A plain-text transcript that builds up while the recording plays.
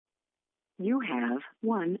You have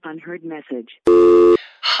one unheard message.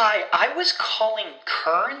 Hi, I was calling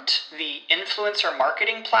Current, the influencer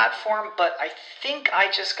marketing platform, but I think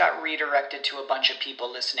I just got redirected to a bunch of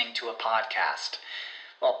people listening to a podcast.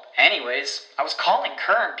 Well, anyways, I was calling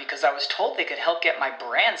Current because I was told they could help get my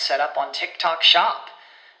brand set up on TikTok Shop,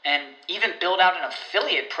 and even build out an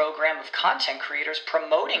affiliate program of content creators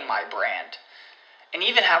promoting my brand. And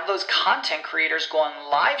even have those content creators go on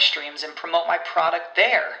live streams and promote my product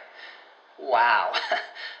there. Wow,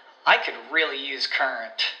 I could really use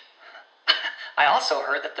Current. I also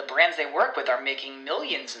heard that the brands they work with are making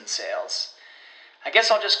millions in sales. I guess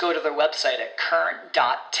I'll just go to their website at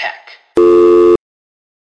current.tech.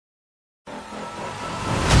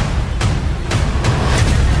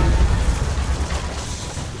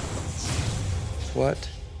 What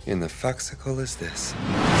in the fuxicle is this?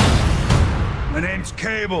 My name's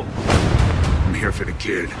Cable. I'm here for the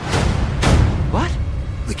kid. What?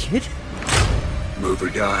 The kid? Move or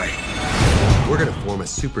die. We're gonna form a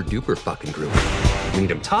super duper fucking group. We need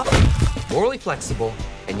them tough, morally flexible,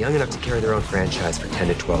 and young enough to carry their own franchise for 10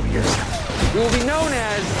 to 12 years. We will be known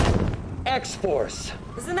as X-Force.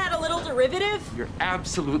 Isn't that a little derivative? You're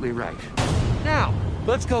absolutely right. Now,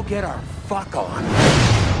 let's go get our fuck on.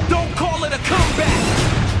 Don't call it a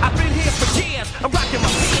comeback. I've been here for years. I'm rocking my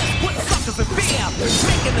pants, putting suckers in fear,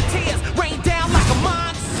 making the tears rain down like a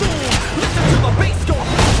monsoon. Listen to the bass go.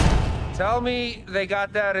 Tell me they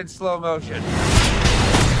got that in slow motion.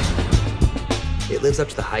 It lives up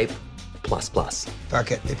to the hype, plus.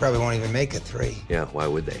 Fuck it, they probably won't even make it 3. Yeah, why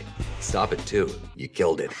would they? Stop it too. You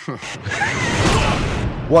killed it.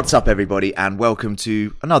 What's up, everybody, and welcome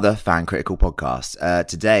to another Fan Critical podcast.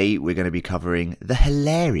 Today, we're going to be covering the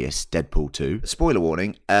hilarious Deadpool 2. Spoiler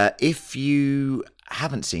warning, if you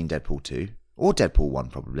haven't seen Deadpool 2, or Deadpool 1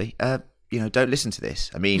 probably, don't listen to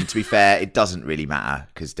this. I mean, to be fair, it doesn't really matter,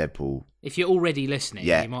 because Deadpool... If you're already listening,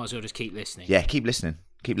 you might as well just keep listening. Yeah, keep listening.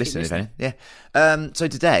 Keep listening, if anything. Yeah. So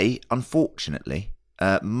today, unfortunately,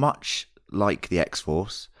 much like the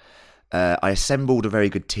X-Force, I assembled a very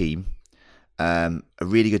good team. A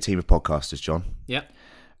really good team of podcasters, John. Yep.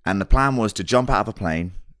 And the plan was to jump out of a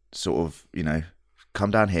plane, sort of,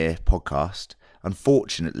 come down here, podcast.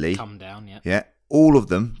 Unfortunately... Come down, yeah. Yeah. All of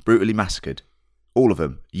them brutally massacred. All of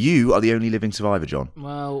them. You are the only living survivor, John.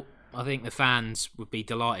 Well, I think the fans would be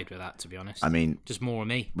delighted with that, to be honest. I mean... Just more of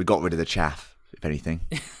me. We got rid of the chaff, if anything.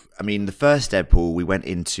 I mean, the first Deadpool, we went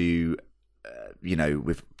into,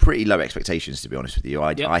 with pretty low expectations, to be honest with you.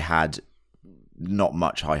 I had... not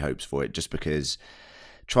much high hopes for it, just because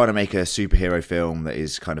trying to make a superhero film that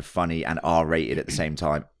is kind of funny and R-rated at the same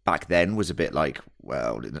time back then was a bit like,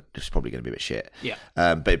 well, it's probably going to be a bit shit. Yeah.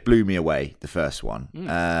 But it blew me away, the first one.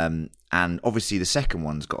 And obviously the second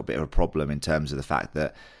one's got a bit of a problem in terms of the fact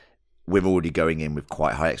that we're already going in with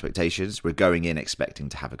quite high expectations. We're going in expecting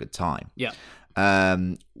to have a good time. Yeah.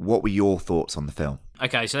 What were your thoughts on the film?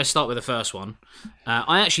 Okay, so let's start with the first one.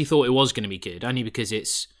 I actually thought it was going to be good, only because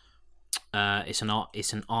it's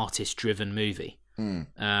an artist-driven movie.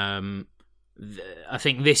 I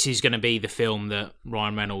think this is going to be the film that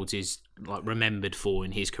Ryan Reynolds is remembered for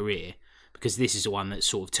in his career, because this is the one that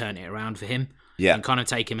sort of turned it around for him. Yeah, and kind of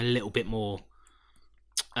take him a little bit more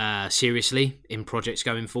seriously in projects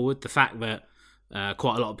going forward. The fact that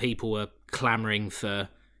quite a lot of people were clamouring for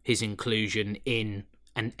his inclusion in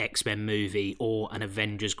an X-Men movie or an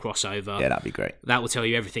Avengers crossover. Yeah, that'd be great. That will tell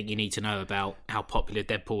you everything you need to know about how popular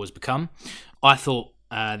Deadpool has become. I thought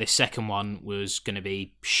this second one was going to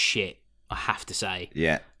be shit, I have to say.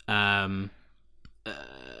 Yeah. I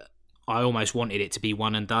almost wanted it to be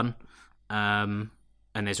one and done.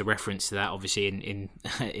 And there's a reference to that, obviously, in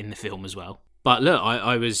the film as well. But look,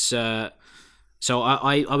 I was... So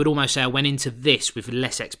I would almost say I went into this with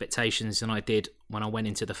less expectations than I did when I went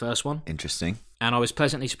into the first one. Interesting. And I was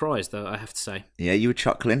pleasantly surprised, though, I have to say. Yeah, you were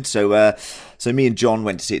chuckling. So me and John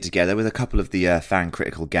went to see it together with a couple of the Fan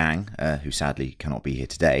Critical gang, who sadly cannot be here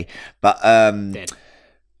today. But Dead.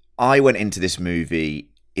 I went into this movie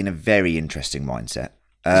in a very interesting mindset.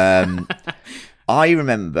 I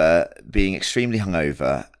remember being extremely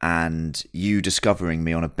hungover and you discovering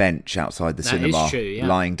me on a bench outside the cinema, true, yeah.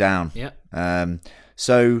 lying down. Yeah.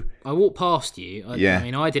 So I walked past you. I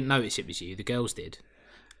mean, I didn't notice it was you. The girls did.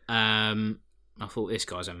 I thought, this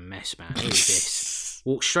guy's a mess, man. Who is this?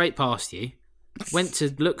 Walked straight past you. Went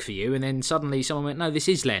to look for you, and then suddenly someone went, "No, this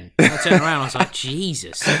is Len." And I turned around. I was like,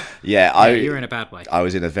 "Jesus." Yeah, you're in a bad way. I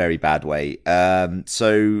was in a very bad way.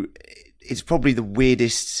 So it's probably the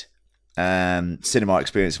weirdest cinema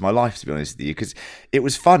experience of my life, to be honest with you, because it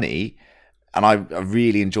was funny, and I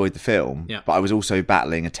really enjoyed the film, but I was also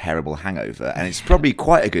battling a terrible hangover, and it's probably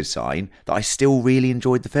quite a good sign that I still really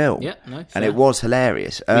enjoyed the film. Yeah, no, fair. And it was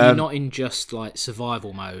hilarious. Were you not in just like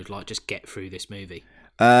survival mode, like just get through this movie?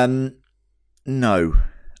 No.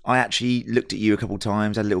 I actually looked at you a couple of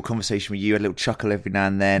times, had a little conversation with you, had a little chuckle every now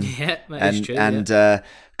and then. Yeah, that is true. And a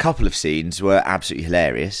couple of scenes were absolutely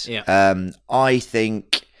hilarious. Yeah. I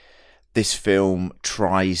think this film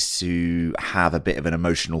tries to have a bit of an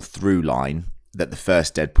emotional through line that the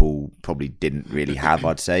first Deadpool probably didn't really have,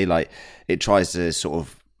 I'd say. Like, it tries to sort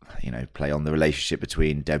of, play on the relationship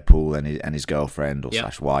between Deadpool and his girlfriend or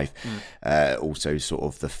slash wife. Also sort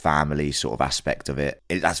of the family sort of aspect of it.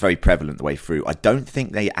 That's very prevalent the way through. I don't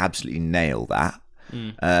think they absolutely nail that.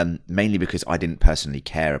 Mainly because I didn't personally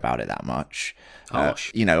care about it that much. I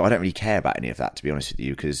don't really care about any of that, to be honest with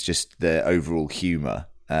you, because just the overall humour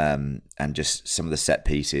and just some of the set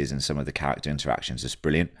pieces and some of the character interactions is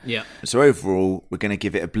brilliant. Yeah. So overall, we're going to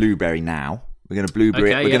give it a blueberry now. We're going to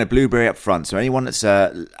blueberry. We're going to blueberry up front. So anyone that's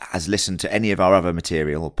has listened to any of our other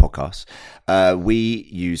material or podcasts, we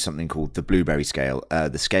use something called the blueberry scale.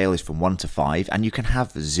 The scale is from 1 to 5, and you can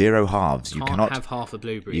have 0 halves. You cannot have half a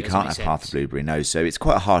blueberry. You can't have half a blueberry. No, so it's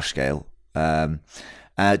quite a harsh scale. John,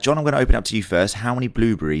 I'm going to open up to you first. How many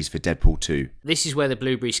blueberries for Deadpool 2? This is where the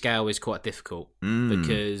blueberry scale is quite difficult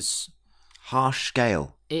because harsh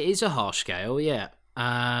scale. It is a harsh scale, yeah.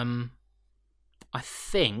 I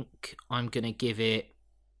think I'm going to give it...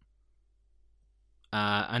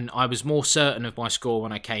 and I was more certain of my score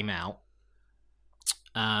when I came out.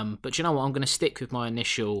 But you know what? I'm going to stick with my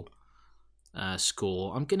initial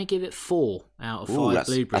score. I'm going to give it 4 out of 5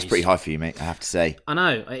 blueberries. That's pretty high for you, mate, I have to say. I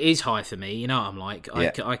know. It is high for me. You know what I'm like.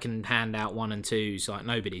 Yeah. I can hand out 1 and 2s like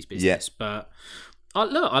nobody's business. Yeah. But...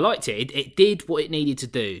 I liked it. It did what it needed to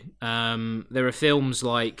do. There are films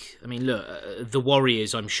like... I mean, look, The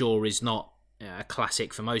Warriors, I'm sure, is not a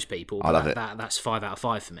classic for most people. I love it. That's 5 out of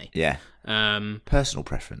 5 for me. Yeah. Personal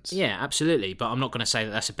preference. Yeah, absolutely. But I'm not going to say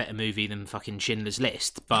that that's a better movie than fucking Schindler's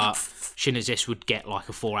List. But Schindler's List would get like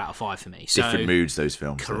a 4 out of 5 for me. Different moods, those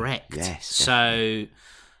films. Correct. Yes. Definitely. So,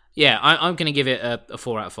 yeah, I'm going to give it a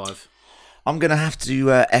 4 out of 5. I'm going to have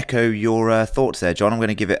to echo your thoughts there, John. I'm going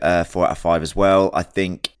to give it a 4 out of 5 as well. I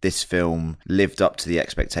think this film lived up to the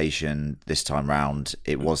expectation this time round.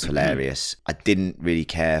 It was hilarious. I didn't really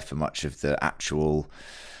care for much of the actual,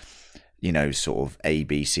 sort of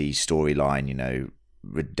ABC storyline,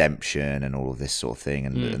 redemption and all of this sort of thing,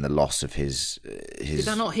 and the loss of his. Did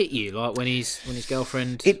that not hit you, like when his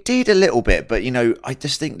girlfriend? It did a little bit, but I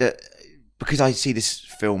just think that because I see this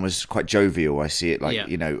film as quite jovial, I see it like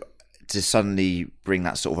to suddenly bring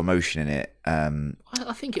that sort of emotion in it.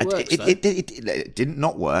 I think it works. It didn't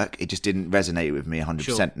not work. It just didn't resonate with me 100%.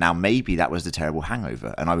 Sure. Now, maybe that was the terrible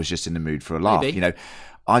hangover, and I was just in the mood for a laugh. Maybe.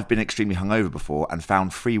 I've been extremely hungover before and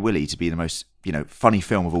found Free Willy to be the most, funny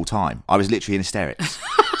film of all time. I was literally in hysterics.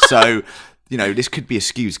 So, this could be a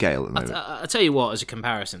skewed scale at the moment. I'll tell you what, as a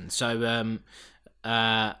comparison. So,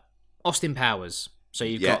 Austin Powers. So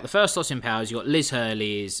you've got the first Austin Powers. You've got Liz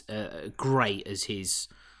Hurley is great as his...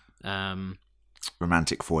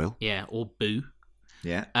 romantic foil. Yeah, or Boo.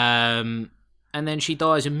 Yeah. And then she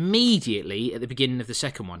dies immediately at the beginning of the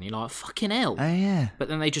second one. You're like, fucking hell. Oh, yeah. But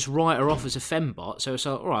then they just write her off as a fembot. So it's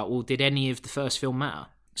like, all right, well, did any of the first film matter?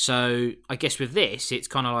 So I guess with this, it's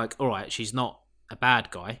kind of like, all right, she's not a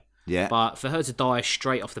bad guy. Yeah. But for her to die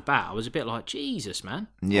straight off the bat, I was a bit like, Jesus, man.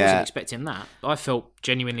 Yeah. I wasn't expecting that. I felt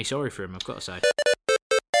genuinely sorry for him, I've got to say.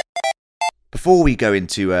 Before we go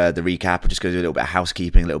into the recap, we're just going to do a little bit of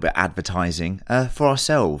housekeeping, a little bit of advertising for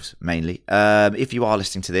ourselves, mainly. If you are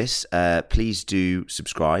listening to this, please do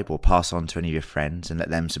subscribe or pass on to any of your friends and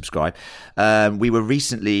let them subscribe. We were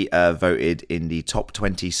recently voted in the top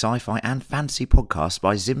 20 sci-fi and fantasy podcasts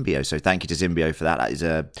by Zimbio, so thank you to Zimbio for that. That is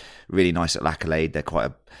a really nice little accolade. They're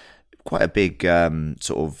quite a big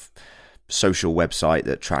sort of social website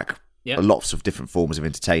that track lots of different forms of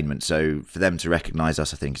entertainment. So for them to recognise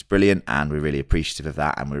us, I think is brilliant, and we're really appreciative of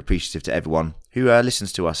that. And we're appreciative to everyone who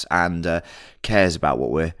listens to us and cares about what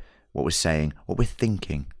we're saying, what we're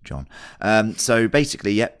thinking, John. So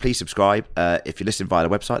basically, please subscribe. If you're listening via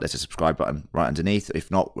the website, there's a subscribe button right underneath. If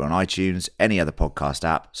not, we're on iTunes, any other podcast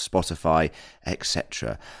app, Spotify,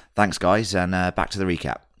 etc. Thanks, guys, and back to the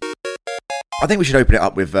recap. I think we should open it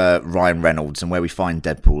up with Ryan Reynolds and where we find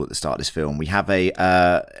Deadpool at the start of this film. We have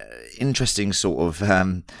a interesting sort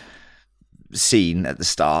of scene at the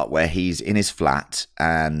start where he's in his flat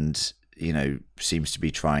and, seems to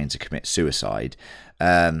be trying to commit suicide,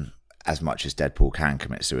 as much as Deadpool can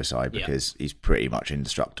commit suicide because he's pretty much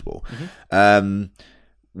indestructible. Mm-hmm.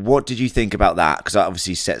 What did you think about that? Because that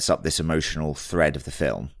obviously sets up this emotional thread of the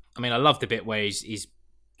film. I mean, I love the bit where he's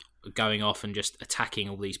going off and just attacking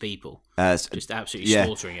all these people, just absolutely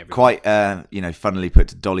slaughtering everyone. Quite, funnily put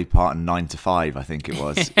to Dolly Parton 9 to 5, I think it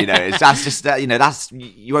was. That's just that's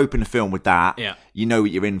you open the film with that. Yeah. You know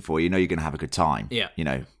what you're in for. You know you're going to have a good time. Yeah.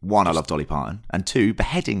 One, I love Dolly Parton, and two,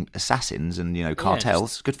 beheading assassins and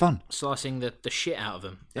cartels, good fun. Slicing the shit out of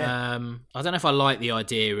them. Yeah. I don't know if I like the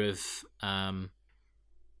idea of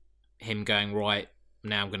him going, right,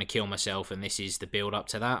 now I'm going to kill myself, and this is the build up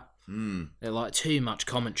to that. They're like too much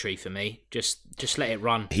commentary for me. Just let it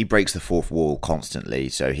run. He breaks the fourth wall constantly,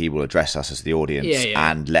 so he will address us as the audience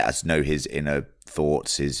and let us know his inner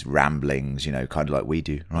thoughts, his ramblings, kind of like we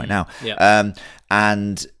do right now. Yeah.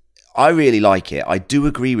 And I really like it. I do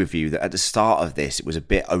agree with you that at the start of this, it was a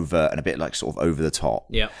bit over and a bit like sort of over the top.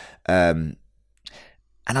 Yeah. And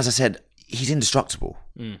as I said, he's indestructible.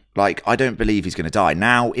 Like, I don't believe he's going to die.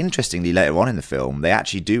 Now, interestingly, later on in the film, they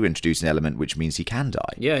actually do introduce an element which means he can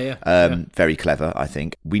die. Yeah. Very clever, I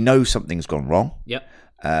think. We know something's gone wrong. Yep.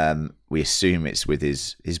 We assume it's with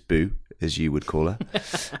his boo, as you would call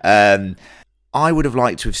her. I would have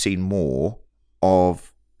liked to have seen more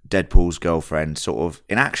of Deadpool's girlfriend sort of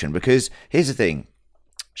in action, because here's the thing.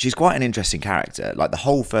 She's quite an interesting character. Like, the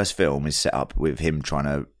whole first film is set up with him trying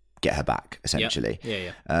to get her back, essentially.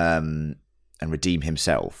 Yep. And redeem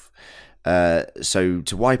himself. So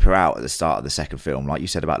to wipe her out at the start of the second film, like you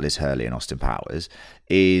said about Liz Hurley and Austin Powers,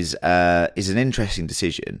 is an interesting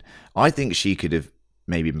decision. I think she could have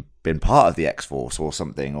maybe been part of the X-Force or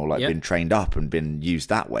something, or been trained up and been used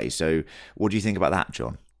that way. So what do you think about that,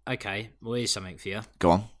 John? Okay, well, here's something for you.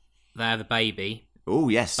 Go on. They have a baby. Oh,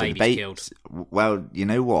 yes. Baby's killed. Well, you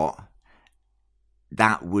know what?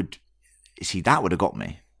 That would have got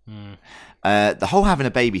me. The whole having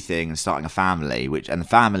a baby thing and starting a family, and the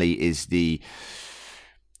family is the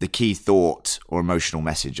key thought or emotional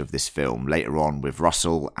message of this film later on with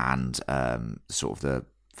Russell and sort of the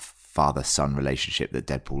father-son relationship that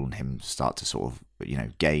Deadpool and him start to sort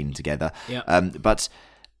of gain together. Yeah. But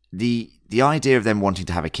the idea of them wanting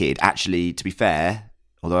to have a kid, actually, to be fair,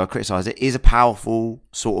 although I criticise it, is a powerful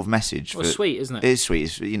sort of message. Well, sweet, isn't it? It is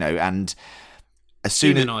sweet, and as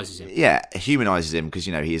soon humanises him. Yeah, it humanises him because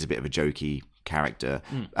he is a bit of a jokey character.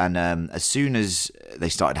 And as soon as they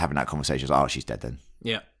started having that conversation, I was like, oh, she's dead then.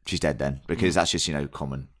 Yeah, she's dead then, because that's just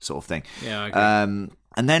common sort of thing. Yeah, I agree.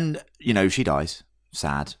 And then she dies.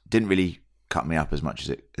 Sad. Didn't really cut me up as much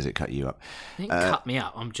as it cut you up. It didn't cut me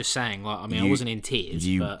up. I'm just saying, I wasn't in tears,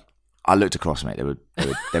 but I looked across, mate. There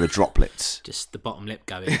were droplets. Just the bottom lip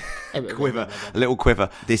going. A little quiver.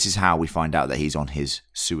 This is how we find out that he's on his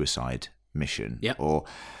suicide mission. Yep. Or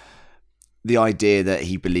the idea that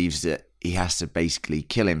he believes that he has to basically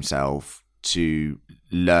kill himself to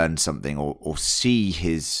learn something or see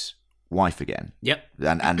his wife again. Yep.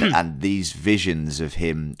 And these visions of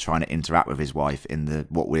him trying to interact with his wife in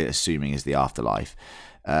what we're assuming is the afterlife,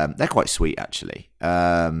 they're quite sweet, actually.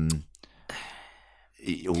 That's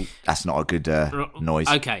not a good noise.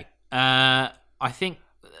 Okay. I think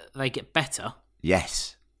they get better.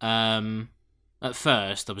 Yes. At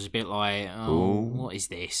first, I was a bit like, what is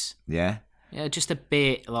this? Yeah. Yeah, just a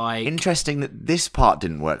bit like... Interesting that this part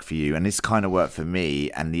didn't work for you, and this kind of worked for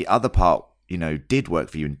me, and the other part, did work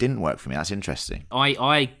for you and didn't work for me. That's interesting.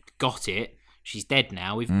 I got it. She's dead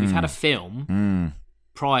now. We've had a film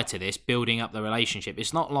prior to this building up the relationship.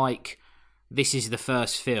 It's not like this is the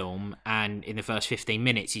first film and in the first 15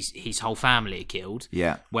 minutes his whole family are killed.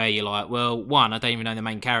 Yeah. Where you're like, well, one, I don't even know the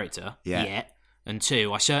main character yet. And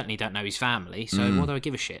two, I certainly don't know his family, so what do I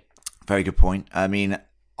give a shit? Very good point. I mean,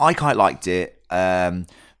 I quite liked it.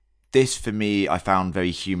 This, for me, I found very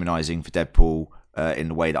humanising for Deadpool in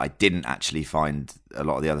the way that I didn't actually find a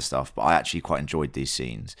lot of the other stuff, but I actually quite enjoyed these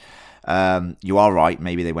scenes. You are right,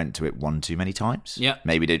 maybe they went to it one too many times. Yeah.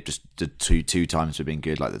 Maybe they just did two times would have been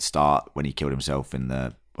good, like at the start when he killed himself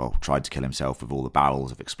tried to kill himself with all the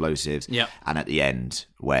barrels of explosives. Yeah. And at the end,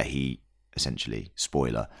 where he... essentially,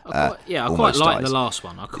 spoiler. I quite like the last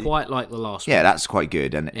one. I quite like the last one. Yeah, that's quite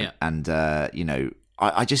good. And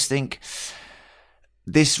I just think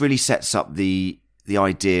this really sets up the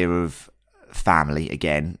idea of family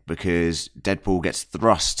again, because Deadpool gets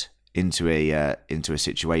thrust into a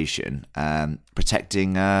situation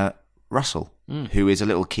protecting Russell, who is a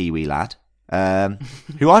little Kiwi lad,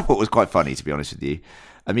 who I thought was quite funny, to be honest with you.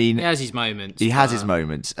 I mean, he has his moments.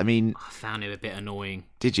 I mean, I found him a bit annoying.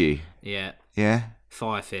 Did you? Yeah. Yeah.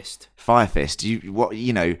 Fire Fist. First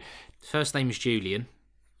name is Julian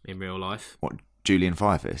in real life. What? Julian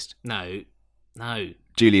Firefist? No.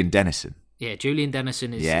 Julian Dennison. Yeah, Julian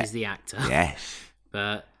Dennison is the actor. Yes.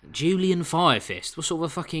 But Julian Firefist, what sort of a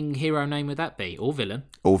fucking hero name would that be? Or villain?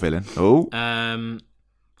 Oh.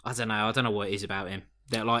 I don't know what it is about him.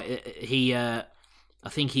 That like he, I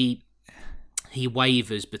think he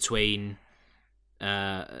wavers between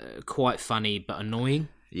quite funny but annoying.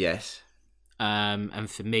 Yes. And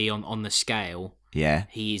for me, on the scale,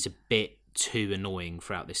 he is a bit too annoying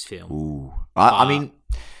throughout this film. Ooh, I mean,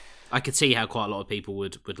 I could see how quite a lot of people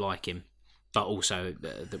would like him, but also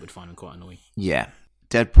that would find him quite annoying. Yeah.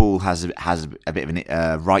 Deadpool has a bit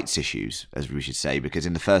of rights issues, as we should say, because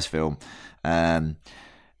in the first film,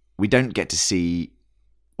 we don't get to see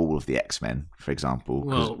all of the X-Men, for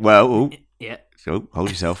example. Yeah. So hold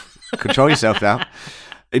yourself, control yourself now.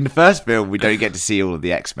 In the first film, we don't get to see all of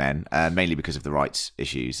the X-Men, mainly because of the rights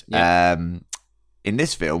issues. Yeah. In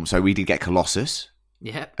this film, so we did get Colossus.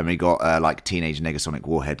 Yeah. And we got like teenage Negasonic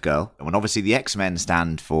Warhead Girl. And when obviously the X-Men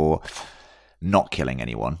stand for not killing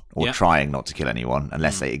anyone or trying not to kill anyone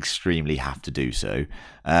unless they extremely have to do so.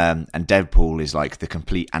 And Deadpool is like the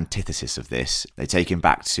complete antithesis of this. They take him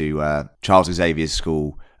back to Charles Xavier's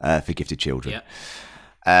school for gifted children.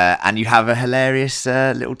 Yeah. And you have a hilarious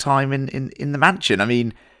little time in the mansion. I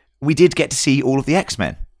mean, we did get to see all of the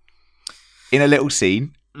X-Men in a little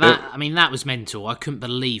scene. That was mental. I couldn't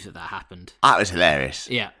believe that happened. That was hilarious.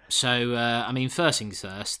 Yeah. So, first things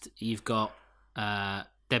first, you've got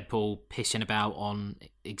Deadpool pissing about on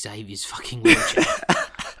Xavier's fucking wheelchair.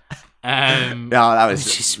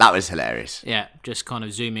 That was hilarious. Yeah, just kind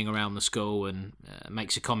of zooming around the school and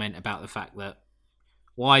makes a comment about the fact that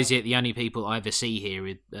why is it the only people I ever see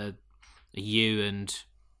here are you and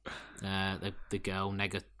the girl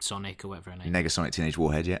Negasonic or whatever her name. Negasonic Teenage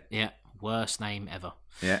Warhead, yeah. Yeah, worst name ever.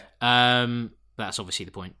 Yeah. That's obviously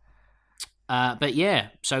the point. But yeah,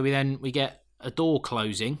 so we get a door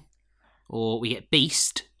closing. Or we get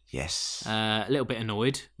Beast. Yes. A little bit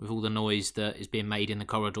annoyed with all the noise that is being made in the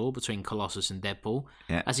corridor between Colossus and Deadpool.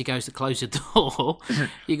 Yeah. As he goes to close the door,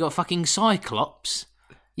 you've got fucking Cyclops.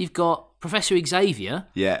 You've got Professor Xavier.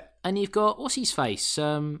 Yeah. And you've got, what's his face?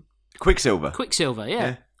 Quicksilver. Quicksilver,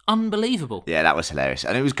 yeah. Unbelievable. Yeah, that was hilarious.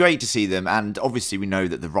 And it was great to see them. And obviously we know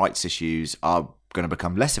that the rights issues are going to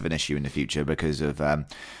become less of an issue in the future because of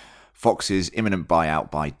Fox's imminent buyout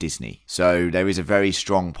by Disney. So there is a very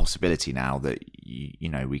strong possibility now that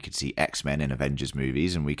we could see X-Men in Avengers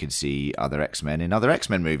movies and we could see other X-Men in other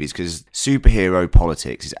X-Men movies because superhero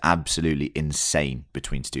politics is absolutely insane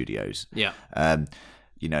between studios. Yeah.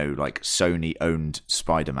 Like Sony owned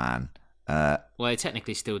Spider-Man. Well, they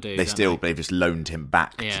technically still do. They've just loaned him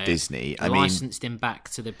back to Disney. They licensed him back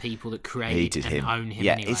to the people that created and own him.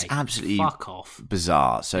 Yeah, anyway. It's absolutely fuck off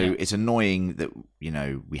bizarre. So it's annoying that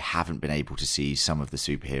we haven't been able to see some of the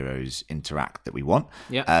superheroes interact that we want.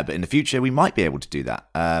 Yeah. But in the future, we might be able to do that.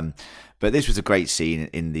 But this was a great scene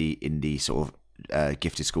in the sort of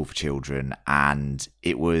gifted school for children, and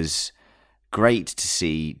it was great to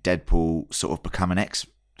see Deadpool sort of become an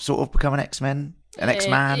X-Men. An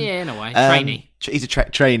X-Man. Yeah, in a way. Trainee. He's a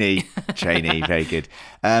trainee. Trainee, very good.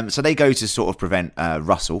 So they go to sort of prevent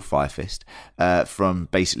Russell, Firefist, from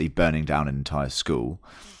basically burning down an entire school.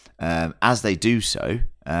 As they do so,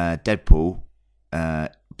 Deadpool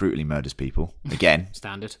brutally murders people, again.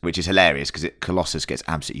 Standard. Which is hilarious, because Colossus gets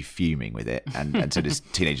absolutely fuming with it, and so does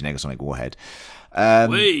Teenage Negasonic Warhead.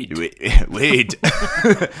 Weed.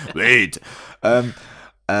 Weed.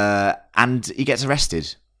 And he gets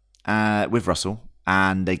arrested. With Russell,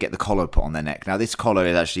 and they get the collar put on their neck. Now, this collar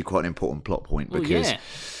is actually quite an important plot point because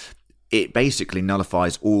it basically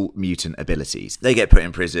nullifies all mutant abilities. They get put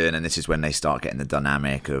in prison, and this is when they start getting the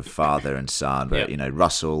dynamic of father and son. But,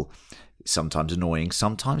 Russell, sometimes annoying,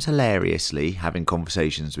 sometimes hilariously, having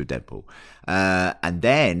conversations with Deadpool. And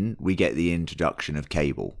then we get the introduction of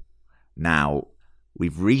Cable. Now,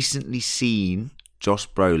 we've recently seen Josh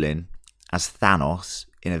Brolin as Thanos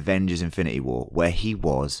in Avengers Infinity War, where he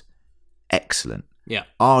was excellent. Yeah.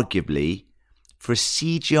 Arguably, for a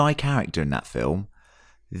CGI character in that film,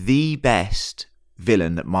 the best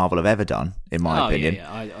villain that Marvel have ever done, in my opinion.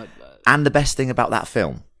 Yeah. And the best thing about that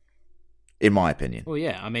film, in my opinion. Well,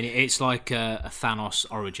 yeah. I mean, it's like a Thanos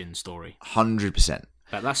origin story. 100%.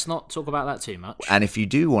 But let's not talk about that too much. And if you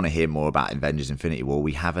do want to hear more about Avengers Infinity War,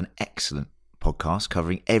 we have an excellent podcast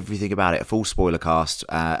covering everything about it, a full spoiler cast,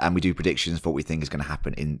 and we do predictions for what we think is going to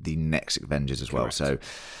happen in the next Avengers as well. Correct. So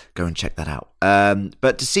go and check that out.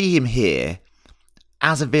 But to see him here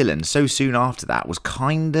as a villain so soon after that was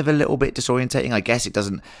kind of a little bit disorientating. I guess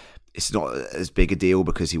it's not as big a deal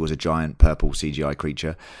because he was a giant purple CGI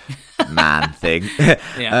creature man thing.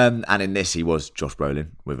 Yeah. And in this he was Josh Brolin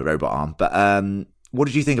with a robot arm. But what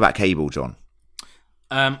did you think about Cable, John?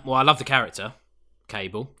 Well, I love the character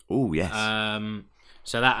Cable. Oh, yes.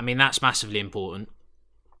 So that's massively important.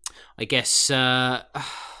 I guess I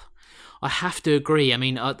I have to agree. I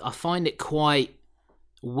mean, I find it quite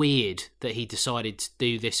weird that he decided to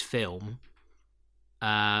do this film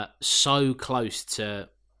so close to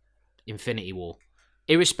Infinity War.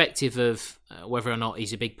 Irrespective of whether or not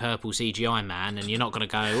he's a big purple CGI man, and you're not going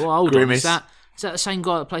to go, oh, hold on, is that the same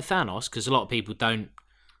guy that played Thanos? Because a lot of people don't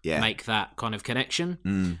make that kind of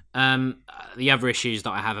connection. The other issues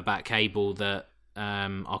that I have about Cable that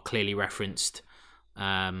are clearly referenced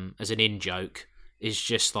as an in-joke is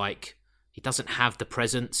just like, he doesn't have the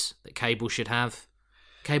presence that Cable should have.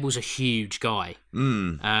 Cable's a huge guy.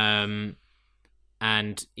 And,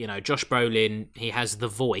 you know, Josh Brolin, he has the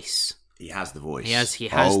voice. He has the voice. He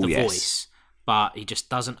has the voice, but he just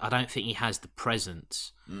doesn't. I don't think he has the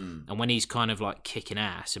presence. And when he's kind of like kicking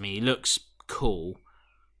ass, I mean, he looks cool,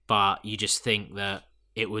 but you just think that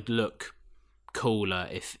it would look cooler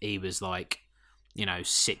if he was like, you know,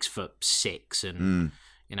 6'6" and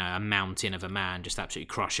you know, a mountain of a man, just absolutely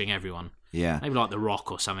crushing everyone. Yeah, maybe like The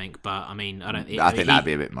Rock or something. But I mean, I think that'd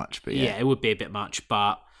be a bit much. But yeah, it would be a bit much,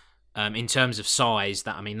 but. In terms of size,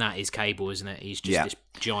 that is Cable, isn't it? He's just this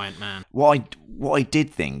giant man. What I did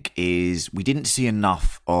think is we didn't see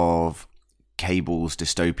enough of Cable's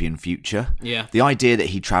dystopian future. Yeah, the idea that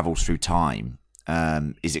he travels through time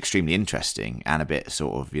is extremely interesting and a bit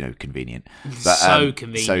sort of, you know, convenient. But, so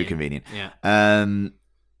convenient. So convenient. Yeah.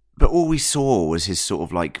 But all we saw was his sort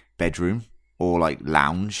of like bedroom or like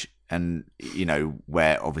lounge, and you know,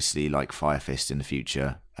 where obviously like Fire Fist in the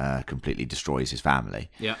future completely destroys his family.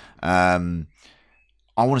 Yeah.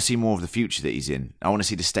 I want to see more of the future that he's in. I want to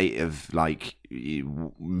see the state of like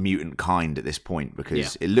mutant kind at this point,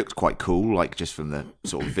 because it looked quite cool, like just from the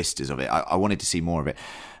sort of vistas of it. I wanted to see more of it,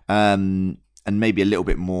 and maybe a little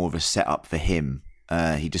bit more of a setup for him.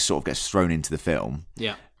 He just sort of gets thrown into the film.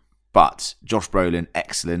 Yeah. But Josh Brolin,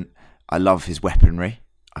 excellent. I love his weaponry.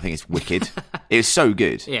 I think it's wicked. It's so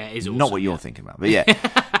good. Yeah, it is awesome. Not what you're thinking about, but yeah.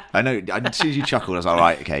 I know. As soon as you chuckled, I was like, all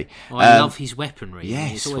right, okay. Well, I love his weaponry.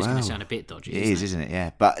 Yes, it's always going to sound a bit dodgy. It is, isn't it?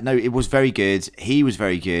 Yeah. But no, it was very good. He was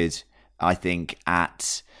very good, I think,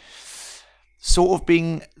 at sort of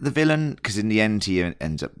being the villain, because in the end, he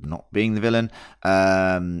ends up not being the villain,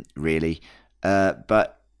 really.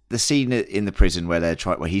 But the scene in the prison where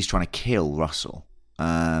he's trying to kill Russell,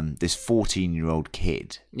 this 14-year-old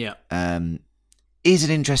kid, is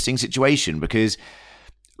an interesting situation, because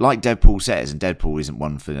like Deadpool says, and Deadpool isn't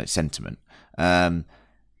one for sentiment,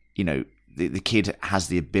 you know, the kid has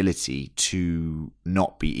the ability to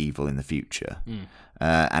not be evil in the future.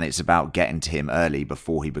 And it's about getting to him early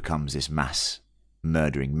before he becomes this mass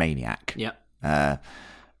murdering maniac. Yeah.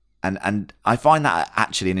 And I find that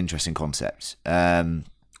actually an interesting concept. Well,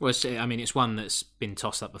 it's one that's been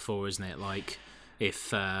tossed up before, isn't it? Like,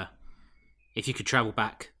 if you could travel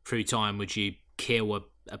back through time, would you kill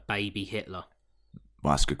a baby Hitler?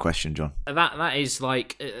 Well, that's a good question, John. That is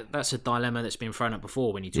like, that's a dilemma that's been thrown up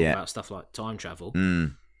before when you talk about stuff like time travel.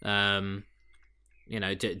 You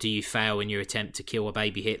know, do you fail in your attempt to kill a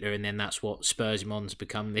baby Hitler, and then that's what spurs him on to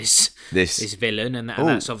become this villain, and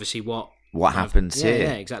that's obviously what happens here.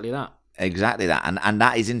 Yeah, exactly that. Exactly that, and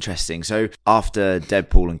that is interesting. So after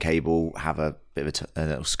Deadpool and Cable have a bit of a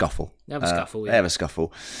little scuffle, They have a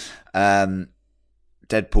scuffle.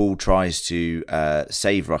 Deadpool tries to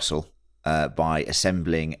save Russell by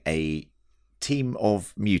assembling a team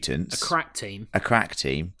of mutants, a crack team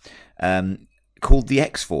called the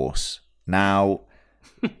X-Force. Now,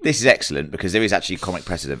 this is excellent because there is actually comic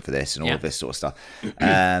precedent for this and all of this sort of stuff.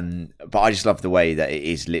 But I just love the way that it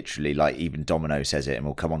is literally, like, even Domino says it, and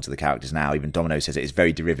we'll come on to the characters now. Even Domino says it is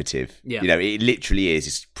very derivative. Yeah. You know, it literally is.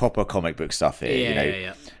 It's proper comic book stuff here. Yeah, you know,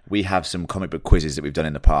 yeah. We have some comic book quizzes that we've done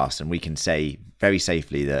in the past, and we can say very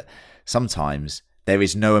safely that sometimes there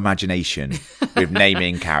is no imagination with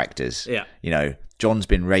naming characters. Yeah. You know, John's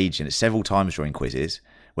been raging several times during quizzes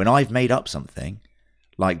when I've made up something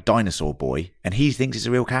like Dinosaur Boy, and he thinks it's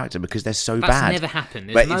a real character because they're so bad. That's never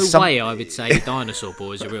happened. There's no way I would say Dinosaur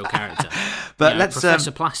Boy is a real character. But let's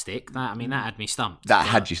Professor Plastic. That had me stumped. That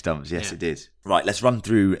had you stumped. Yes, it did. Right, let's run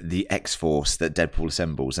through the X-Force that Deadpool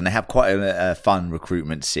assembles, and they have quite a fun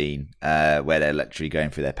recruitment scene where they're literally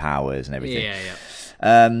going through their powers and everything.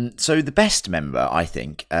 Yeah. So the best member, I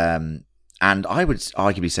think, and I would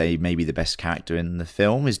arguably say maybe the best character in the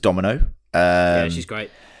film is Domino. Yeah, she's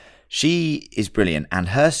great. She is brilliant, and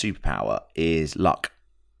her superpower is luck.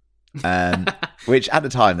 Which at the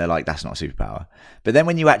time they're like, that's not a superpower. But then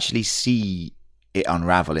when you actually see it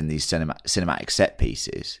unravel in these cinematic set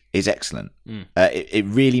pieces, it's excellent. It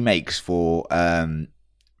really makes for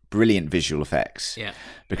brilliant visual effects. Yeah.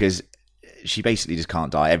 Because she basically just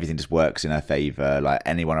can't die. Everything just works in her favour. Like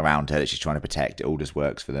anyone around her that she's trying to protect, it all just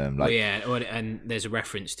works for them. Like, and there's a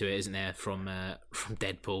reference to it, isn't there, from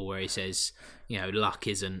Deadpool, where he says, luck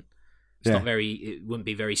isn't. It's not very. It wouldn't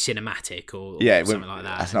be very cinematic or something like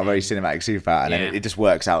that. That's not very cinematic superpower, and then it just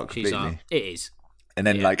works out completely. Like, it is. And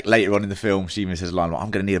then, like, later on in the film, she even says a line like,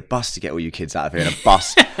 I'm going to need a bus to get all you kids out of here. And a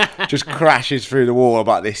bus just crashes through the wall. I'm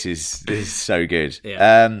like, this is so good.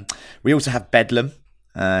 Yeah. We also have Bedlam.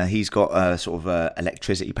 He's got sort of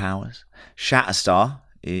electricity powers. Shatterstar.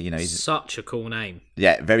 He's such a cool name.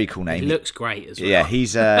 Yeah, very cool name. He looks great as well. Yeah,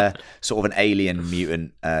 he's sort of an alien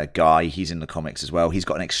mutant guy. He's in the comics as well. He's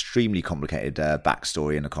got an extremely complicated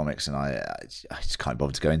backstory in the comics, and I just can't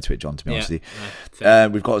bother to go into it, John, to be honest with you.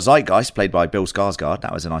 We've got Zeitgeist, played by Bill Skarsgård.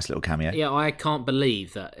 That was a nice little cameo. Yeah, I can't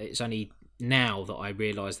believe that it's only now that I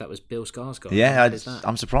realised that was Bill Skarsgård. Yeah,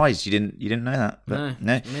 I'm surprised you didn't know that. But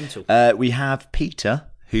no. Mental. We have Peter,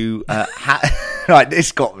 who right.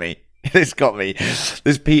 This got me. This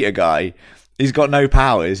Peter guy, he's got no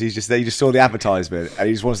powers. He just saw the advertisement and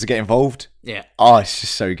he just wants to get involved. Yeah. Oh, it's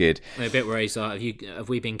just so good. A bit where he's like, have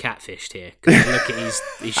we been catfished here? Because look at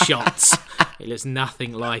his shots. It looks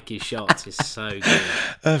nothing like his shots. It's so good.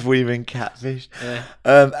 Have we been catfished?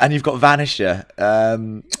 Yeah. And you've got Vanisher,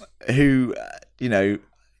 who,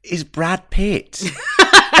 is Brad Pitt.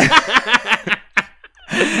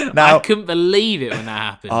 Now, I couldn't believe it when that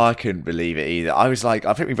happened. I couldn't believe it either. I was like,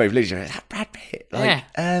 I think we both looked at each other, is that Brad Pitt? Like,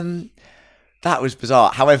 that was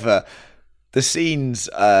bizarre. However, the scenes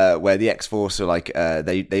where the X-Force are like,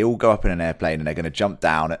 they all go up in an airplane and they're going to jump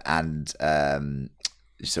down and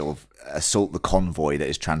sort of assault the convoy that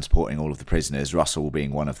is transporting all of the prisoners, Russell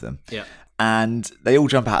being one of them. Yeah. And they all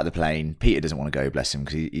jump out of the plane. Peter doesn't want to go, bless him,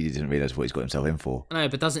 because he doesn't realise what he's got himself in for. No,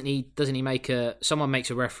 but doesn't he make someone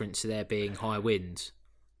makes a reference to there being high winds.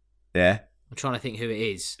 Yeah. I'm trying to think who it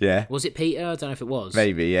is. Yeah. Was it Peter? I don't know if it was.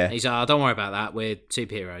 Maybe, yeah. He's like, don't worry about that. We're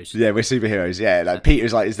superheroes. Yeah, we're superheroes. Yeah, like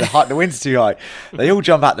Peter's like, the wind's too high. They all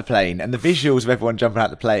jump out the plane, and the visuals of everyone jumping out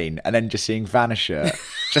the plane, and then just seeing Vanisher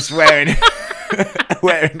just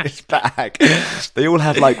wearing this bag. They all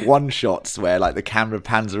have like one shots where like the camera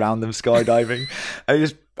pans around them skydiving, and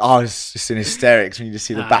it's just in hysterics when you just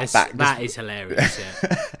see the back. That is hilarious.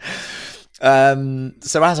 Yeah.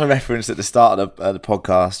 So as I referenced at the start of the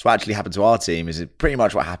podcast, what actually happened to our team is pretty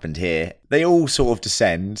much what happened here. They all sort of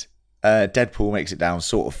descend. Deadpool makes it down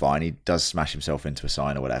sort of fine. He does smash himself into a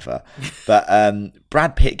sign or whatever. But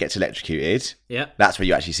Brad Pitt gets electrocuted. Yeah. That's where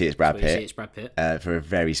you actually see it's Brad Pitt. For a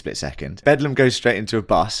very split second. Bedlam goes straight into a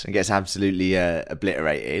bus and gets absolutely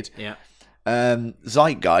obliterated. Yeah.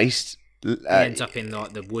 Zeitgeist. He ends up in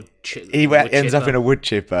like the wood chipper. He ends up in a wood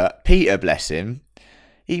chipper. Peter, bless him.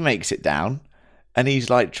 He makes it down, and he's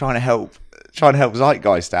like trying to help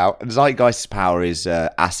Zeitgeist out. And Zeitgeist's power is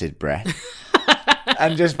acid breath,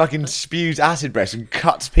 and just fucking spews acid breath and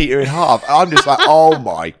cuts Peter in half. And I'm just like, oh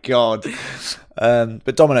my god.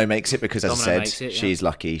 But Domino makes it because, as I said, she's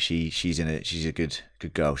lucky. She's a good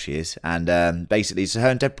girl. She is, and basically it's her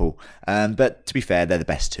and Deadpool. But to be fair, they're the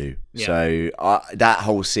best two. Yeah. So that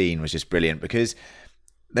whole scene was just brilliant because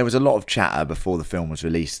there was a lot of chatter before the film was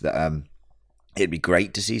released that. It'd be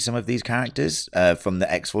great to see some of these characters from the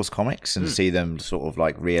X-Force comics and see them sort of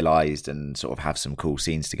like realised and sort of have some cool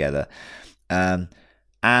scenes together. And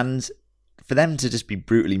for them to just be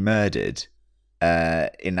brutally murdered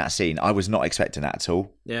in that scene, I was not expecting that at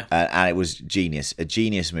all. Yeah. And it was a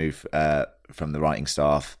genius move from the writing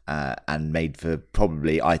staff and made for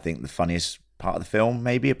probably, I think, the funniest part of the film,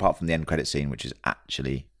 maybe, apart from the end credit scene, which is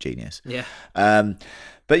actually genius. Yeah.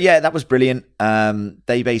 But yeah, that was brilliant.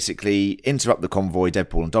 They basically interrupt the convoy,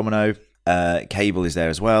 Deadpool and Domino. Cable is there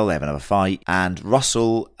as well. They have another fight. And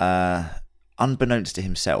Russell, unbeknownst to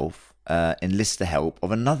himself, enlists the help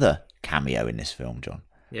of another cameo in this film, John.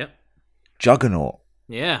 Yep. Juggernaut.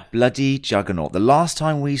 Yeah. Bloody Juggernaut. The last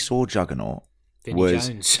time we saw Juggernaut was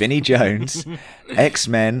Vinnie Jones,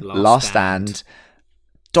 X-Men, Last Stand.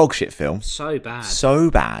 Dog shit film. So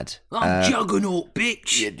bad. I'm Juggernaut,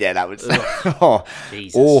 bitch. Yeah, that was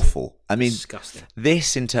Jesus. Awful. I mean, disgusting.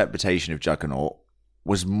 This interpretation of Juggernaut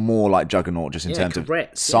was more like Juggernaut just in terms of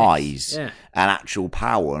size and actual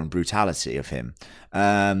power and brutality of him.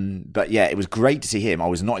 But yeah, it was great to see him. I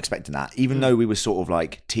was not expecting that. Even though we were sort of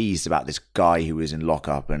like teased about this guy who was in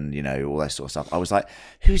lockup and, all that sort of stuff. I was like,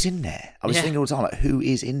 who's in there? I was thinking all the time, like, who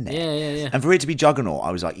is in there? Yeah. And for it to be Juggernaut,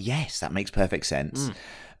 I was like, yes, that makes perfect sense.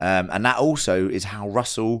 And that also is how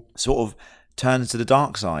Russell sort of turns to the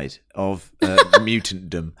dark side of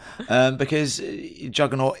mutantdom, because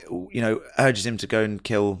Juggernaut, urges him to go and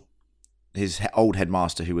kill his old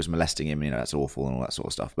headmaster who was molesting him. That's awful and all that sort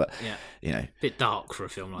of stuff. But bit dark for a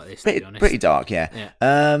film like this. To be honest, pretty dark. Yeah.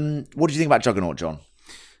 What did you think about Juggernaut, John?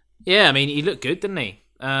 Yeah, I mean, he looked good, didn't he?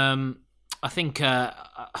 I think I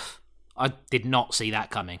did not see that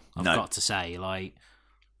coming. I've got to say,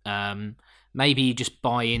 maybe you just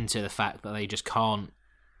buy into the fact that they just can't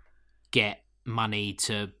get money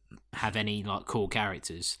to have any cool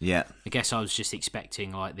characters. Yeah, I guess I was just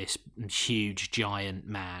expecting this huge giant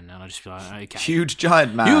man, and I just feel like, okay, huge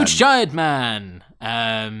giant man,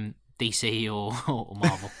 DC or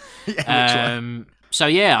Marvel. Yeah, so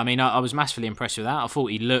yeah, I mean, I was massively impressed with that. I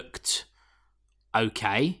thought he looked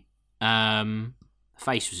okay. The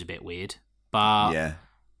face was a bit weird, but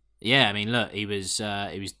yeah. I mean, look, he was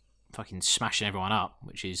fucking smashing everyone up,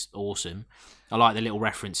 which is awesome. I like the little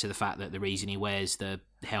reference to the fact that the reason he wears the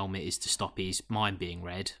helmet is to stop his mind being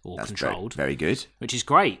read or controlled. Very good. Which is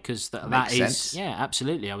great, because that is sense. Yeah,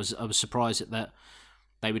 absolutely. I was surprised that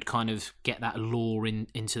they would kind of get that lore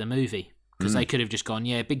into the movie, because they could have just gone,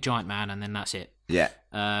 big giant man, and then that's it. Yeah.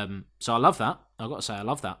 So I love that. I've got to say, I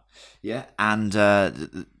love that. Yeah, and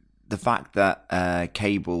the fact that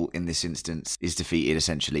Cable in this instance is defeated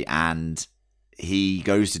essentially, and he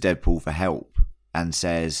goes to Deadpool for help and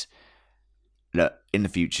says, look, in the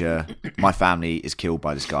future, my family is killed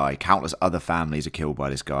by this guy. Countless other families are killed by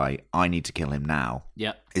this guy. I need to kill him now.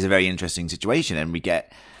 Yeah, is a very interesting situation, and we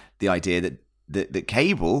get the idea that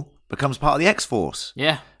Cable becomes part of the X-Force.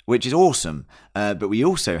 Yeah, which is awesome. But we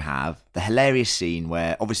also have the hilarious scene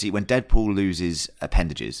where, obviously, when Deadpool loses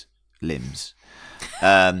appendages, limbs,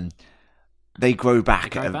 they grow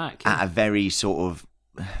back, at a very sort of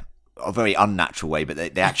a very unnatural way, but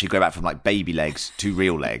they actually grow back from baby legs to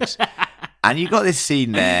real legs. And you got this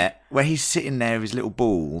scene there where he's sitting there with his little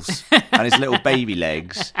balls and his little baby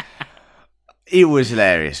legs. It was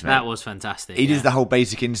hilarious, man. That was fantastic. He did the whole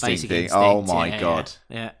Basic Instinct thing. Oh my God.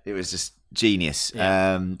 Yeah. It was just genius.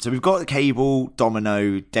 Yeah. So we've got Cable,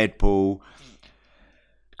 Domino, Deadpool,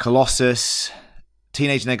 Colossus,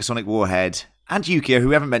 Teenage Negasonic Warhead, and Yukio, who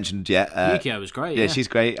we haven't mentioned yet. Yukio was great. Yeah, she's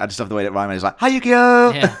great. I just love the way that Ryman is like, "Hi,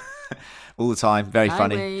 Yukio!" Yeah. All the time. Very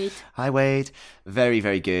funny. Wade. Hi, Wade. Very,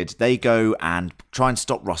 very good. They go and try and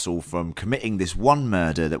stop Russell from committing this one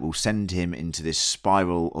murder that will send him into this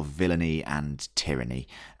spiral of villainy and tyranny.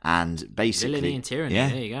 And basically... Villainy and tyranny,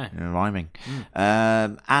 there you go. Rhyming.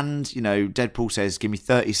 And, Deadpool says, give me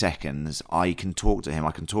 30 seconds. I can talk to him.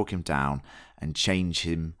 I can talk him down and change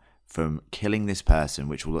him from killing this person,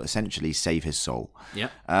 which will essentially save his soul.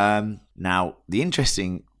 Yep. Now, the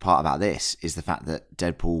interesting part about this is the fact that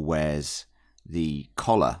Deadpool wears the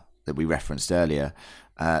collar that we referenced earlier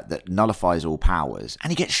that nullifies all powers,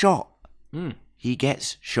 and he gets shot. He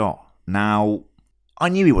gets shot. Now, I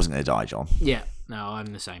knew he wasn't going to die, John. Yeah, no,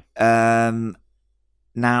 I'm the same.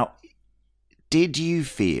 Now, did you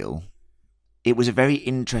feel it was a very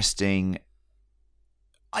interesting...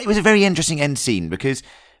 It was a very interesting end scene, because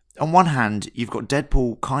on one hand, you've got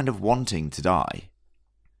Deadpool kind of wanting to die,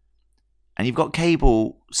 and you've got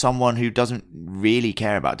Cable, someone who doesn't really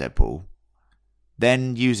care about Deadpool,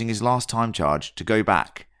 then using his last time charge to go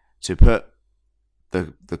back to put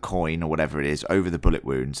the coin or whatever it is over the bullet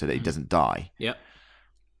wound so that he doesn't die. Yep.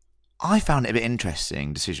 I found it a bit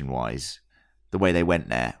interesting, decision-wise, the way they went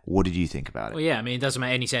there. What did you think about it? Well, yeah, I mean, it doesn't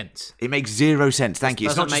make any sense. It makes zero sense. Thank you.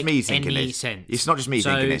 It's not just me thinking any this. Sense. It's not just me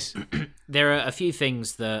thinking this. There are a few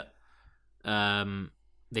things that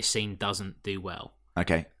this scene doesn't do well.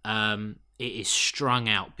 Okay. It is strung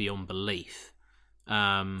out beyond belief.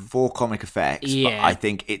 For comic effects, yeah, but I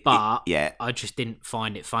think it... I just didn't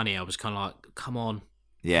find it funny. I was kind of like, come on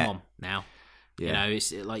now. Yeah.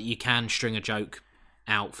 It's like you can string a joke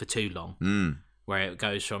out for too long. Where it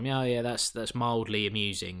goes from, that's mildly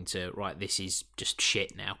amusing to, right, this is just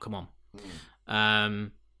shit now, come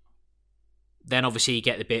on. Then obviously you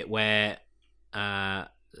get the bit where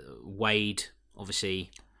Wade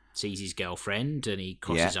obviously sees his girlfriend and he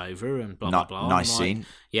crosses over and blah, blah. Nice scene.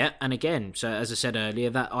 Yeah, and again, so as I said earlier,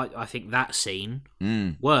 that I think that scene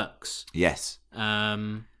works. Yes.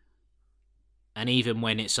 And even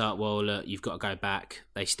when it's like, well, look, you've got to go back,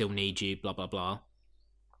 they still need you, blah, blah, blah.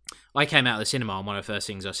 I came out of the cinema and one of the first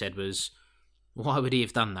things I said was, why would he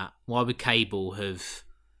have done that? Why would Cable have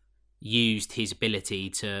used his ability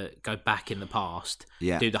to go back in the past,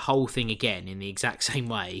 do the whole thing again in the exact same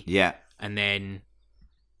way, and then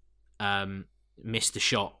miss the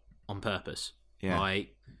shot on purpose? I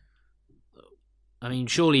mean,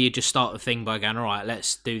 surely you just start the thing by going, all right,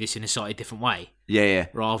 let's do this in a slightly different way.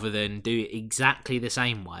 Rather than do it exactly the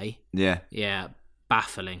same way. Yeah.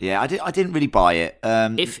 Baffling. Yeah, I didn't really buy it.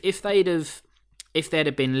 If there'd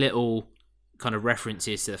have been little kind of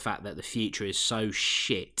references to the fact that the future is so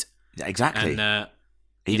shit. Yeah, exactly. And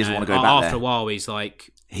he doesn't want to go back after there. a while, he's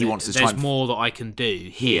like, he wants to. There's more that I can do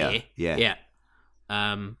here. Yeah.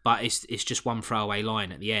 But it's just one throwaway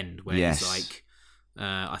line at the end where he's like,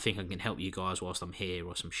 I think I can help you guys whilst I'm here,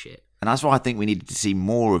 or some shit. And that's why I think we needed to see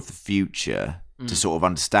more of the future to sort of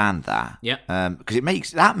understand that. Yeah.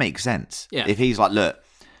 Because that makes sense. Yeah. If he's like, look,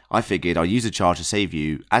 I figured I'll use the charge to save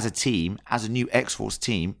you. As a team, as a new X-Force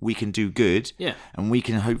team, we can do good. Yeah. And we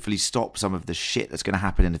can hopefully stop some of the shit that's going to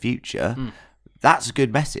happen in the future. That's a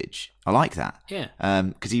good message. I like that. Yeah.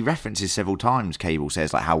 Because he references several times, Cable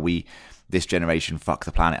says, like, how this generation fuck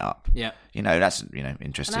the planet up. Yeah. That's,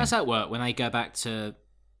 interesting. And how's that work when they go back to,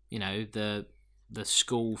 the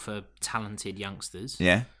school for talented youngsters?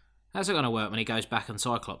 Yeah. How's it going to work when he goes back and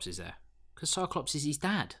Cyclops is there? Because Cyclops is his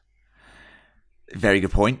dad. Very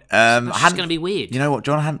good point. It's going to be weird. You know what,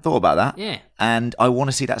 John? I hadn't thought about that. Yeah. And I want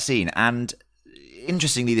to see that scene. And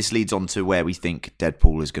interestingly, this leads on to where we think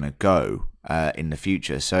Deadpool is going to go in the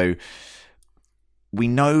future. So we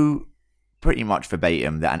know pretty much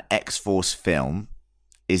verbatim that an X-Force film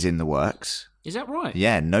is in the works. Is that right?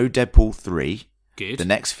 Yeah, no Deadpool 3. Good. The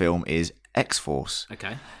next film is X-Force.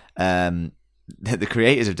 Okay. The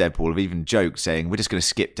creators of Deadpool have even joked saying, we're just going to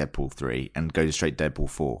skip Deadpool 3 and go straight to Deadpool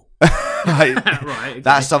 4. Right, okay.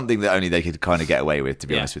 That's something that only they could kind of get away with, to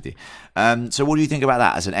be honest with you. So what do you think about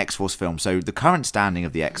that as an X-Force film? So the current standing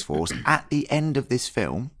of the X-Force at the end of this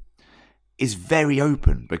film is very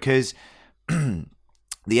open, because the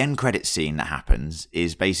end credit scene that happens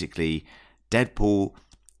is basically Deadpool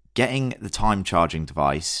getting the time charging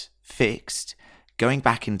device fixed, going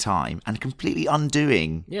back in time and completely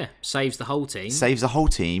undoing. Yeah, saves the whole team. Saves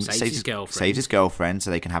his girlfriend. Saves his girlfriend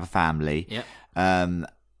so they can have a family. Yep.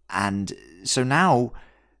 And so now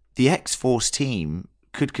the X-Force team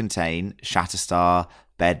could contain Shatterstar,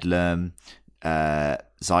 Bedlam,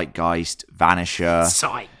 Zeitgeist, Vanisher.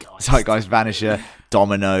 Zeitgeist, Vanisher,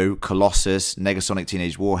 Domino, Colossus, Negasonic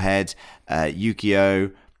Teenage Warhead,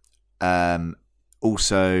 Yukio,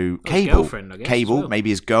 also Cable. Cable, maybe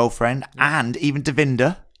his girlfriend, and even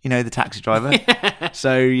Devinder, the taxi driver.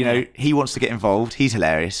 So, he wants to get involved. He's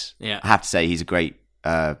hilarious. Yeah. I have to say, he's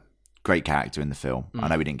a great character in the film. I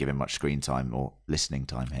know we didn't give him much screen time or listening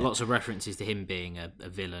time here. Lots of references to him being a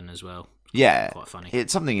villain as well. Yeah. Quite funny.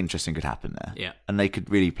 It's something interesting could happen there. Yeah. And they could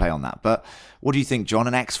really play on that. But what do you think, John?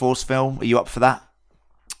 An X-Force film? Are you up for that?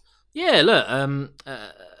 Yeah, look,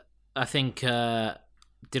 I think...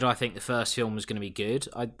 did I think the first film was going to be good?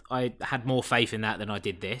 I had more faith in that than I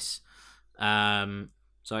did this. So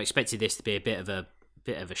I expected this to be a bit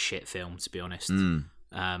of a shit film, to be honest.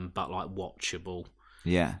 But like watchable.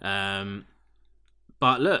 Yeah.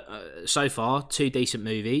 But look, so far, two decent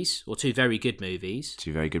movies, or two very good movies.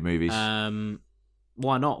 Two very good movies.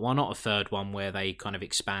 Why not? Why not a third one where they kind of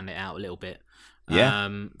expand it out a little bit? Yeah.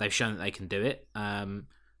 They've shown that they can do it.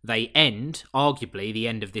 Arguably, the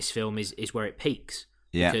end of this film is where it peaks.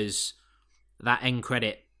 Yeah. Because that end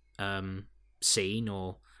credit scene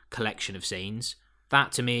or collection of scenes,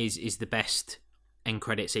 that to me is the best end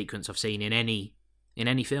credit sequence I've seen in any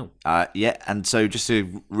film. Yeah, and so just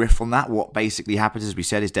to riff on that, what basically happens, as we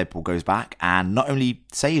said, is Deadpool goes back and not only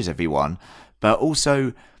saves everyone, but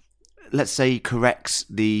also, let's say, corrects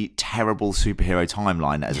the terrible superhero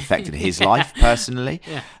timeline that has affected his life personally.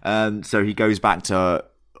 Yeah. So he goes back to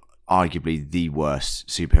arguably the worst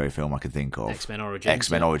superhero film I can think of. X-Men Origins.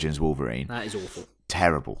 X-Men Origins Wolverine. That is awful.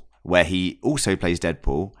 Terrible. Where he also plays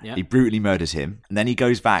Deadpool. Yep. He brutally murders him. And then he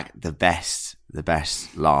goes back, the best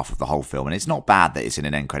laugh of the whole film. And it's not bad that it's in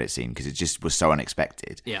an end credit scene because it just was so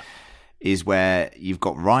unexpected. Yeah. Is where you've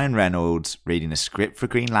got Ryan Reynolds reading a script for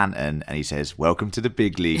Green Lantern and he says, "Welcome to the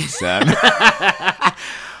big leagues, son."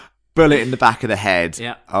 Bullet in the back of the head.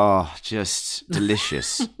 Yeah. Oh, just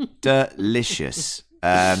delicious. Delicious.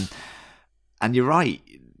 And you're right.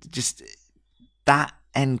 Just that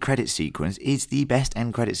end credit sequence is the best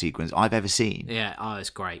end credit sequence I've ever seen. Yeah. Oh,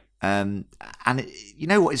 it's great. And you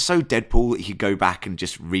know what? It's so Deadpool that he could go back and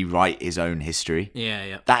just rewrite his own history. Yeah,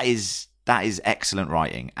 yeah. That is excellent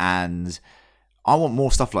writing, and I want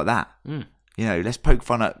more stuff like that. Mm. Let's poke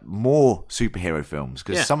fun at more superhero films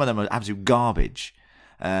because some of them are absolute garbage.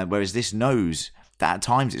 Whereas this knows that at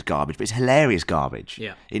times it's garbage, but it's hilarious garbage.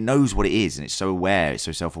 Yeah. It knows what it is, and it's so aware, it's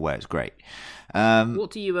so self-aware. It's great.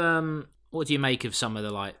 What do you make of some of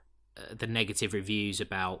the negative reviews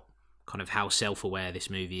about kind of how self-aware this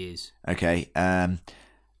movie is? Okay, I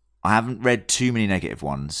haven't read too many negative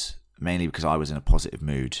ones, mainly because I was in a positive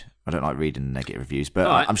mood. I don't like reading negative reviews, but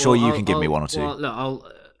right, I'm sure you can give me one or two. Well, look,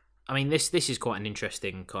 this is quite an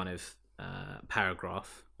interesting kind of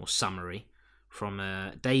paragraph or summary from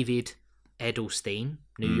David Edelstein,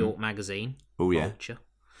 New York Magazine. Oh, yeah. Vulture.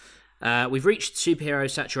 We've reached superhero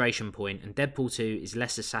saturation point, and Deadpool 2 is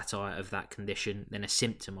less a satire of that condition than a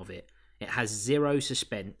symptom of it. It has zero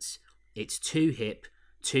suspense. It's too hip,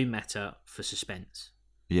 too meta for suspense.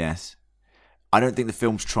 Yes. I don't think the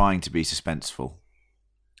film's trying to be suspenseful.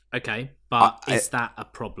 Okay, but is that a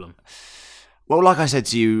problem? Well, like I said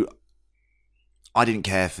to you, I didn't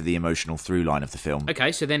care for the emotional through line of the film.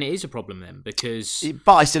 Okay, so then it is a problem then, because...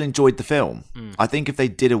 But I still enjoyed the film. I think if they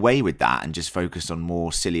did away with that and just focused on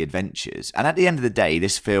more silly adventures... And at the end of the day,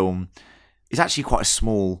 this film is actually quite a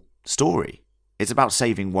small story. It's about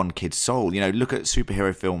saving one kid's soul. You know, look at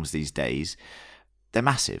superhero films these days. They're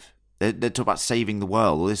massive. They talk about saving the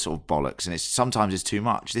world, all this sort of bollocks, and sometimes it's too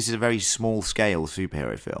much. This is a very small-scale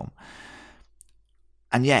superhero film.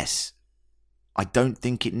 And yes... I don't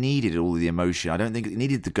think it needed all the emotion. I don't think it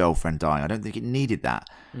needed the girlfriend dying. I don't think it needed that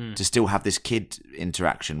to still have this kid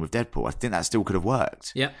interaction with Deadpool. I think that still could have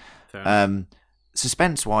worked. Yeah. Fair enough.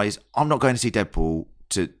 Suspense-wise, I'm not going to see Deadpool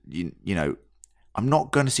I'm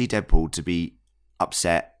not going to see Deadpool to be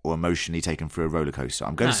upset or emotionally taken through a roller coaster.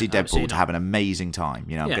 I'm going to see Deadpool to have an amazing time.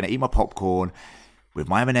 You know, I'm going to eat my popcorn with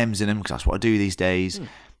my M&Ms in them because that's what I do these days.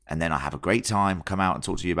 And then I have a great time, come out and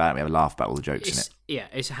talk to you about it. We have a laugh about all the jokes in it. Yeah,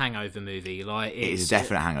 it's a hangover movie. Like it is a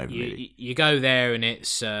definite hangover movie. You go there and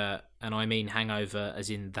it's, and I mean hangover as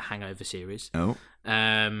in the Hangover series. Oh.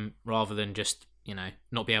 Rather than just,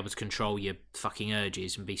 not be able to control your fucking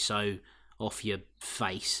urges and be so off your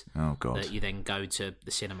face that you then go to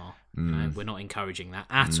the cinema. We're not encouraging that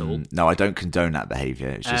at all. No, I don't condone that behaviour.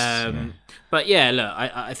 It's just, But yeah, look,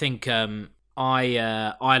 I think I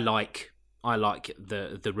like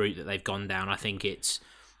the route that they've gone down. I think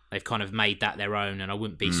they've kind of made that their own, and I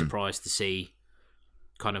wouldn't be surprised to see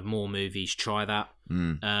kind of more movies try that.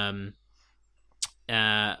 And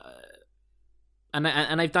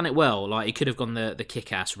they've done it well. Like, it could have gone the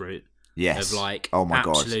Kick-Ass route. Yes. Of like, oh my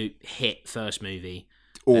absolute hit first movie.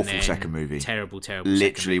 Awful second movie. Terrible.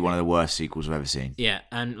 Literally one of the worst sequels I've ever seen. Yeah,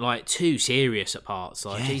 and like too serious at parts.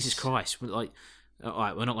 Like, Jesus Christ. Like, all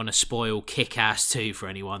right, we're not going to spoil Kick-Ass 2 for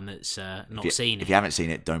anyone that's not seen it. If you haven't seen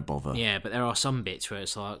it, don't bother. Yeah, but there are some bits where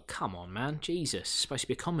it's like, come on, man, Jesus, it's supposed to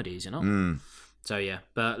be a comedy, is it not? So yeah,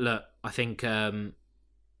 but look, I think we've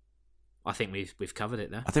covered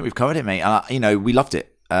it there. I think we've covered it, mate. We loved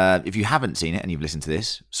it. If you haven't seen it and you've listened to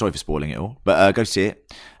this, sorry for spoiling it all, but go see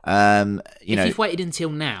it. If you've waited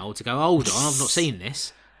until now to go, hold on, I've not seen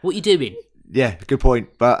this. What are you doing? Yeah, good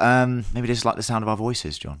point. But maybe they just like the sound of our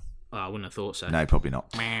voices, John. Oh, I wouldn't have thought so. No, probably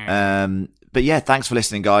not. But yeah, thanks for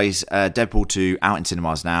listening, guys. Deadpool 2 out in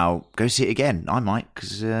cinemas now. Go see it again. I might,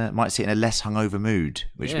 because might see it in a less hungover mood,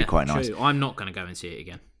 which would be quite nice. I'm not going to go and see it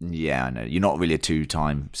again. Yeah, I know. You're not really a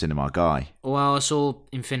 2-time cinema guy. Well, I saw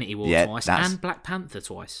Infinity War twice and Black Panther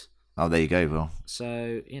twice. Oh, there you go, Will.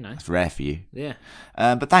 So, It's rare for you. Yeah.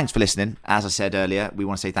 But thanks for listening. As I said earlier, we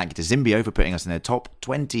want to say thank you to Zimbio for putting us in their top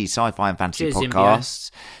 20 sci-fi and fantasy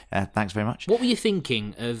podcasts. Thanks very much. What were you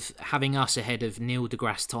thinking of having us ahead of Neil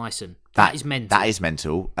deGrasse Tyson? That is mental. That is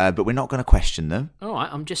mental, but we're not going to question them. All right,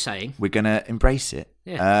 I'm just saying. We're going to embrace it.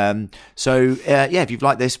 Yeah. If you've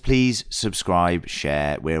liked this, please subscribe,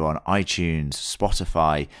 share. We're on iTunes,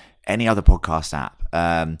 Spotify, any other podcast app.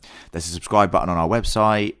 There's a subscribe button on our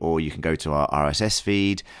website, or you can go to our RSS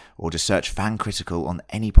feed, or just search Fan Critical on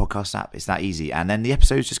any podcast app. It's that easy. And then the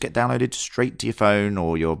episodes just get downloaded straight to your phone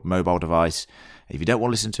or your mobile device. If you don't want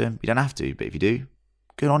to listen to them, you don't have to. But if you do,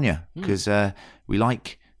 good on you, because we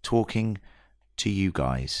like talking to you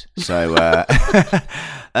guys. So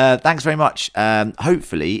thanks very much.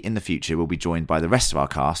 Hopefully in the future we'll be joined by the rest of our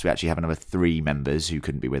cast. We actually have another 3 members who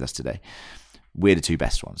couldn't be with us today. We're the 2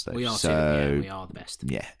 best ones, though. We are we are the best.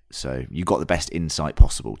 Yeah, so you got the best insight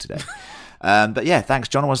possible today. But yeah, thanks,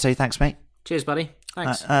 John. I want to say thanks, mate. Cheers, buddy.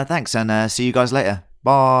 Thanks. Thanks, and see you guys later.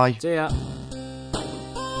 Bye. See ya.